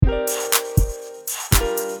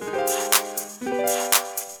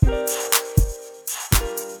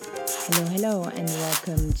Hello and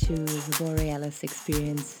welcome to the Borealis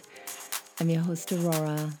Experience. I'm your host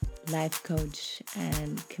Aurora, life coach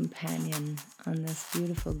and companion on this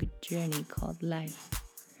beautiful journey called life.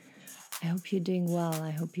 I hope you're doing well. I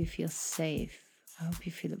hope you feel safe. I hope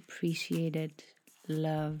you feel appreciated,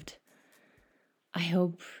 loved. I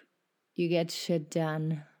hope you get shit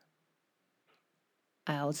done.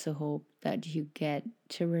 I also hope that you get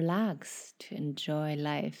to relax, to enjoy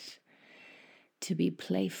life, to be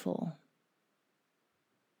playful.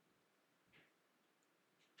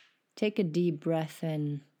 Take a deep breath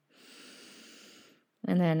in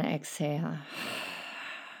and then exhale.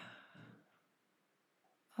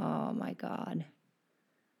 Oh my God.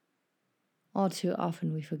 All too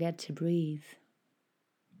often we forget to breathe.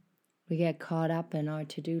 We get caught up in our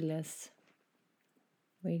to-do lists.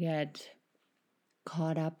 We get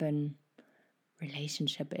caught up in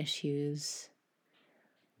relationship issues.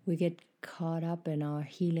 We get caught up in our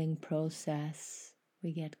healing process.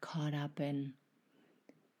 We get caught up in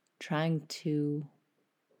trying to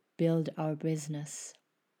build our business.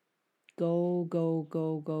 Go, go,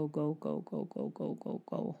 go, go, go, go, go, go, go, go,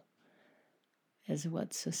 go is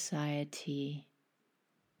what society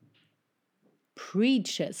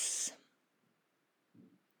preaches.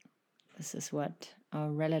 This is what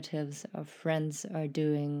our relatives, our friends are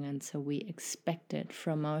doing, and so we expect it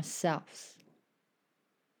from ourselves.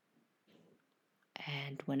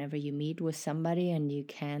 And whenever you meet with somebody and you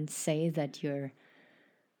can say that you're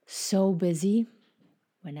so busy,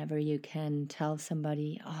 whenever you can tell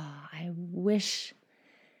somebody, oh, I wish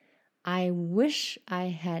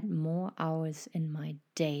I had more hours in my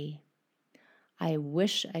day. I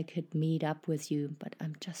wish I could meet up with you, but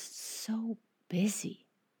I'm just so busy.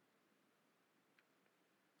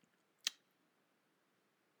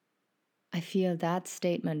 I feel that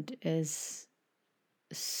statement is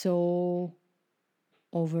so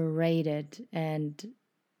overrated, and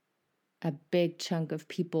a big chunk of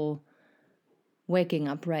people waking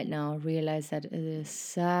up right now realize that it is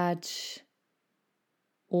such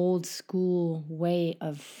old school way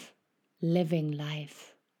of living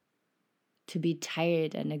life, to be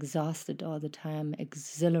tired and exhausted all the time,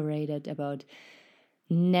 exhilarated about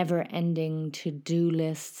never-ending to-do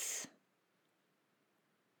lists,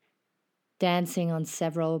 dancing on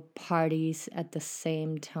several parties at the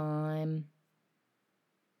same time.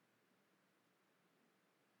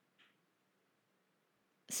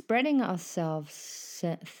 Spreading ourselves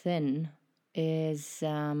thin is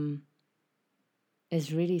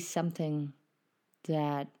really something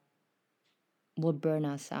that will burn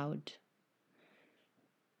us out.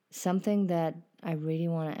 Something that I really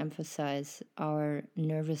want to emphasize: our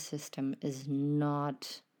nervous system is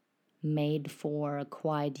not made for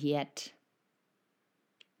quite yet.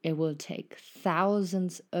 It will take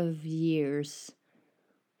thousands of years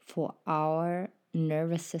for our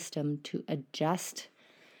nervous system to adjust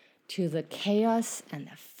to the chaos and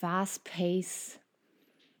the fast pace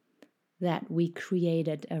that we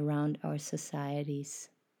created around our societies.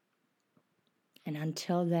 And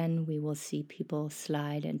until then, we will see people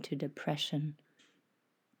slide into depression,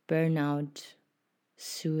 burnout,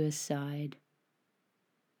 suicide.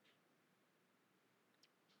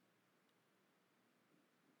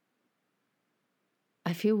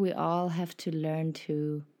 I feel we all have to learn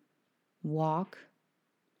to walk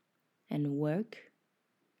and work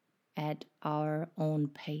at our own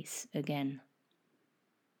pace again,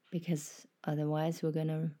 because otherwise we're going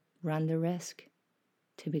to run the risk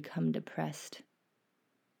to become depressed,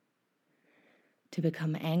 to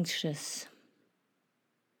become anxious,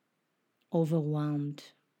 overwhelmed,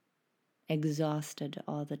 exhausted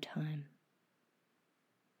all the time.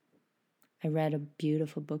 I read a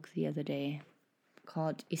beautiful book the other day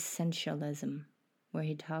called Essentialism, where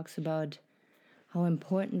he talks about how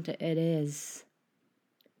important it is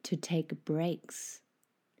to take breaks,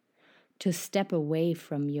 to step away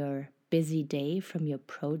from your busy day, from your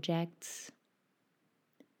projects,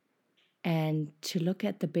 and to look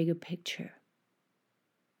at the bigger picture,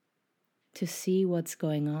 to see what's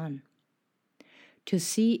going on, to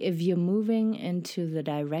see if you're moving into the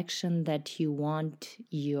direction that you want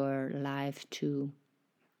your life to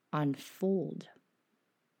unfold.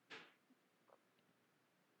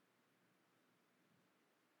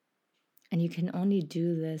 And you can only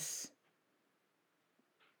do this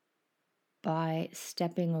by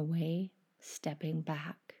stepping away, stepping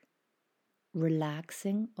back,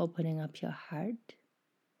 relaxing, opening up your heart,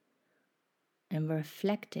 and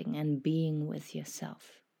reflecting and being with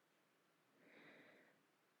yourself.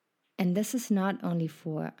 And this is not only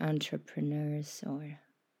for entrepreneurs or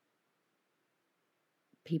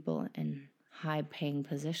people in high-paying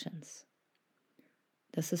positions.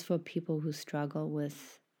 This is for people who struggle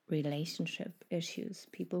with relationship issues,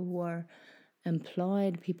 people who are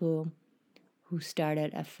employed, people who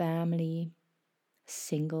started a family,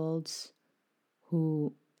 singles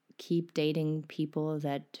who keep dating people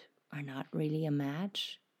that are not really a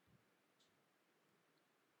match.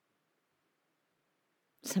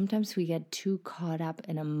 Sometimes we get too caught up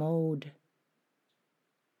in a mode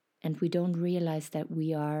and we don't realize that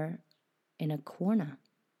we are in a corner.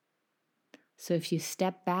 So if you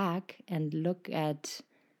step back and look at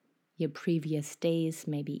your previous days,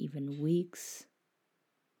 maybe even weeks,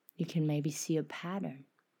 you can maybe see a pattern.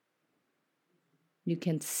 You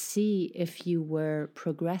can see if you were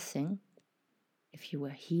progressing, if you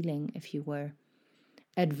were healing, if you were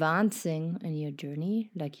advancing in your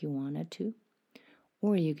journey like you wanted to.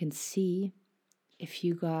 Or you can see if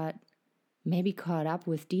you got maybe caught up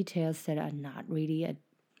with details that are not really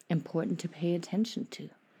important to pay attention to.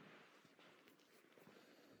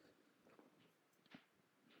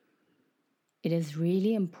 It is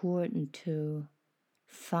really important to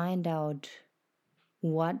find out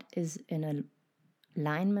what is in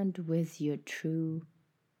alignment with your true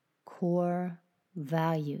core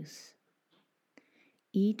values.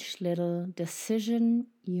 Each little decision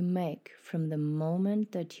you make from the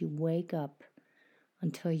moment that you wake up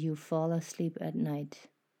until you fall asleep at night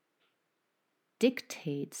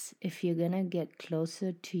dictates if you're gonna get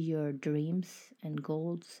closer to your dreams and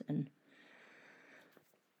goals and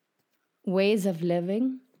ways of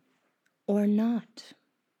living or not.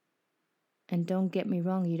 And don't get me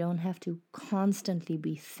wrong, you don't have to constantly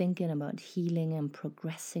be thinking about healing and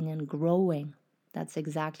progressing and growing. That's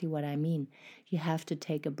exactly what I mean. You have to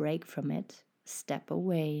take a break from it, step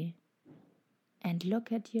away, and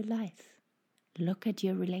look at your life. Look at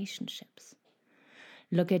your relationships.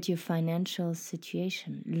 Look at your financial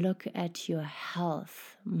situation. Look at your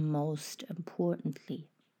health, most importantly.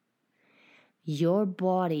 Your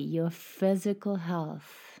body, your physical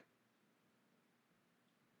health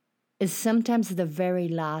is sometimes the very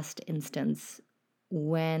last instance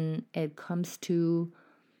when it comes to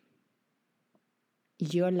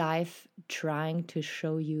your life trying to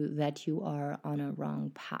show you that you are on a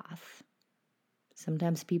wrong path.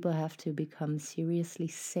 Sometimes people have to become seriously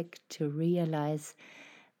sick to realize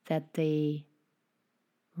that they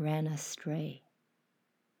ran astray.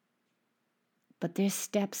 But there's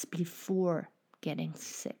steps before getting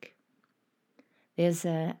sick. There's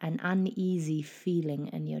an uneasy feeling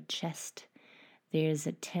in your chest. There's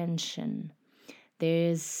a tension.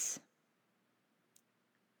 There's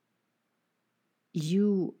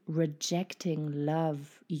you rejecting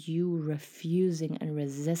love, you refusing and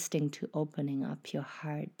resisting to opening up your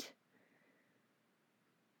heart.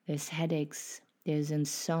 There's headaches, there's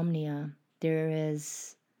insomnia, there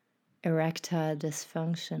is erectile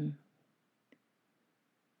dysfunction,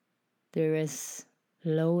 there is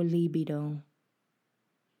low libido,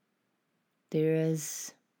 there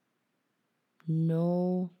is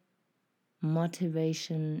no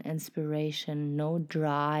motivation, inspiration, no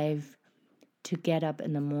drive to get up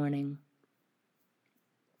in the morning.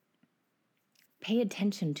 Pay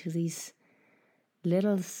attention to these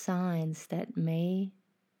little signs that may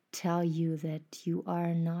tell you that you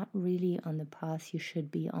are not really on the path you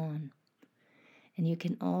should be on. And you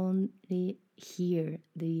can only hear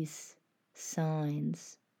these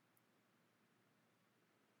signs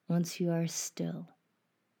once you are still,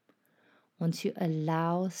 once you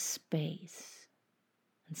allow space.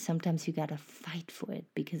 And sometimes you gotta fight for it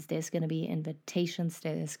because there's gonna be invitations,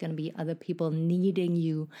 there's gonna be other people needing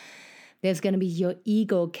you, there's gonna be your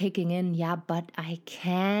ego kicking in. Yeah, but I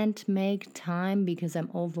can't make time because I'm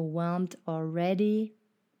overwhelmed already.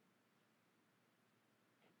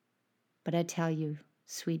 But I tell you,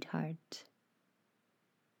 sweetheart,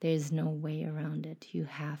 there's no way around it. You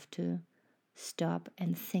have to stop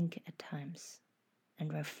and think at times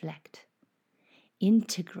and reflect.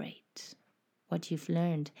 Integrate what you've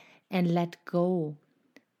learned and let go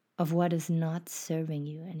of what is not serving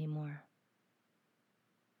you anymore.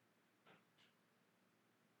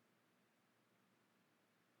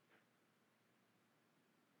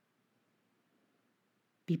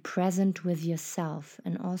 Be present with yourself,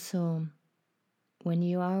 and also when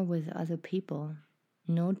you are with other people,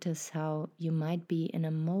 notice how you might be in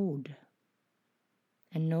a mode.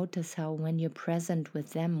 And notice how when you're present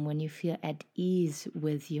with them, when you feel at ease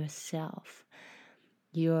with yourself,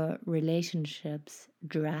 your relationships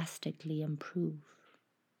drastically improve.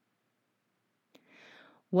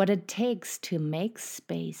 What it takes to make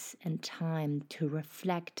space and time to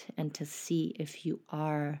reflect and to see if you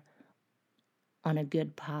are on a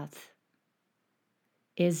good path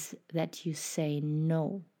is that you say,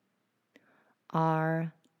 no,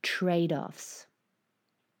 are trade-offs.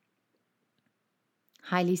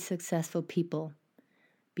 Highly successful people,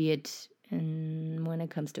 be it when it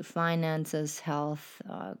comes to finances, health,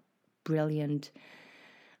 brilliant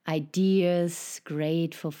ideas,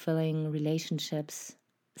 great, fulfilling relationships,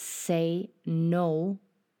 say no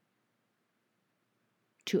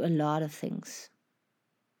to a lot of things.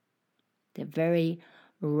 They're very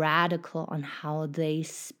radical on how they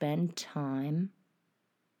spend time,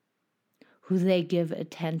 who they give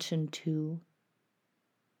attention to,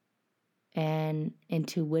 and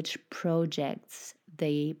into which projects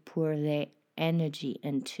they pour their energy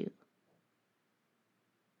into.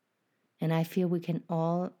 And I feel we can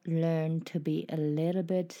all learn to be a little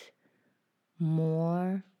bit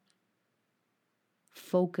more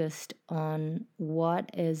focused on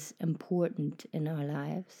what is important in our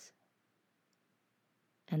lives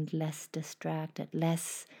and less distracted,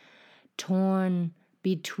 less torn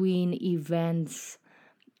between events,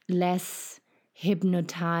 less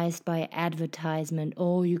hypnotized by advertisement.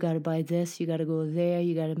 Oh, you gotta buy this, you gotta go there,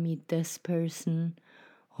 you gotta meet this person.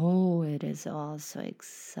 Oh, it is all so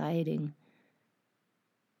exciting.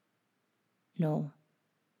 No.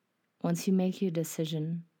 Once you make your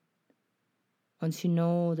decision, once you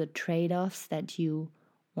know the trade-offs that you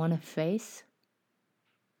want to face,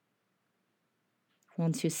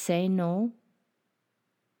 once you say no,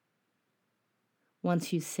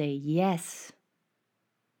 once you say yes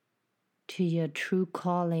to your true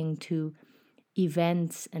calling, to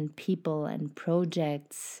events and people and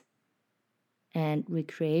projects and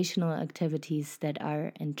recreational activities that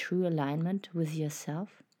are in true alignment with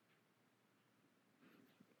yourself,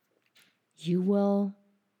 you will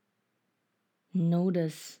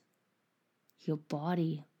notice your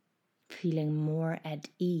body feeling more at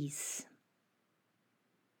ease.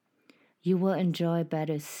 You will enjoy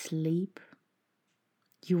better sleep.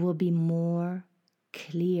 You will be more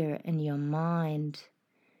clear in your mind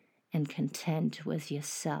and content with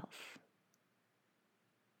yourself.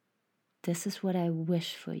 This is what I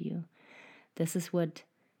wish for you. This is what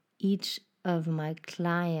each of my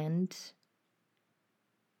clients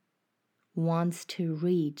wants to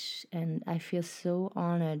reach. And I feel so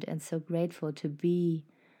honored and so grateful to be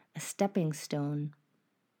a stepping stone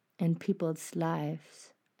in people's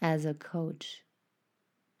lives as a coach,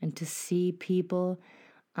 and to see people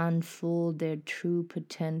unfold their true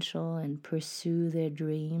potential and pursue their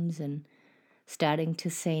dreams, and starting to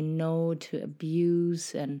say no to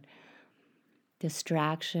abuse and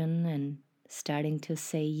distraction, and starting to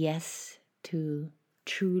say yes to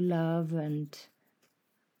true love and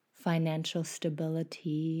financial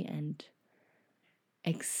stability and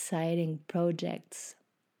exciting projects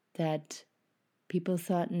that people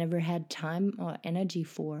thought never had time or energy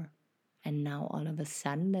for. And now all of a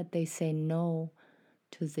sudden that they say no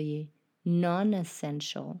to the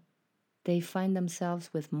non-essential, they find themselves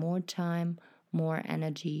with more time, more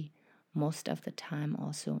energy, most of the time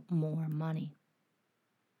also more money.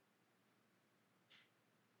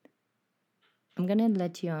 I'm gonna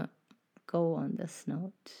let you go on this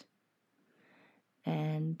note.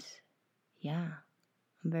 And yeah,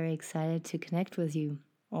 I'm very excited to connect with you.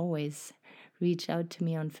 Always reach out to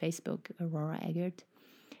me on Facebook, Aurora Eggert.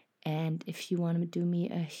 And if you want to do me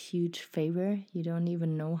a huge favor, you don't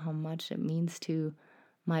even know how much it means to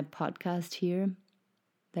my podcast here,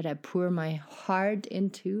 that I pour my heart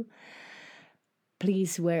into.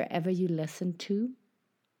 Please, wherever you listen to,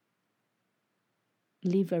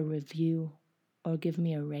 leave a review or give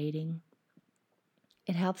me a rating.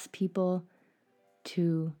 It helps people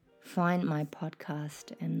to find my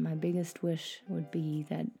podcast, and my biggest wish would be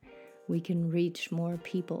that we can reach more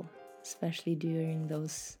people, especially during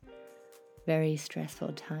those very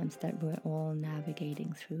stressful times that we're all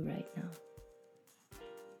navigating through right now.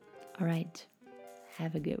 All right,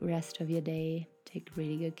 have a good rest of your day. Take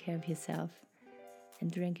really good care of yourself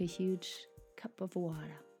and drink a huge cup of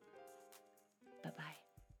water.